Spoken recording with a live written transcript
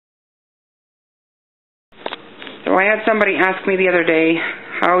So I had somebody ask me the other day,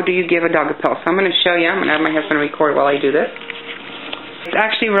 how do you give a dog a pill? So I'm going to show you. I'm going to have my husband record while I do this. It's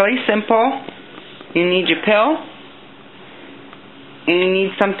actually really simple. You need your pill, and you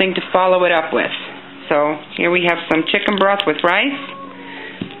need something to follow it up with. So here we have some chicken broth with rice.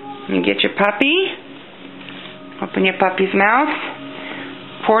 You get your puppy, open your puppy's mouth,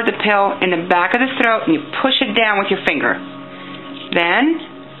 pour the pill in the back of the throat, and you push it down with your finger. Then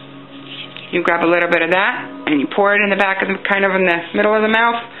you grab a little bit of that, and you pour it in the back of the, kind of in the middle of the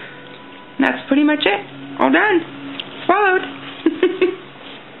mouth. And that's pretty much it. All done. Swallowed.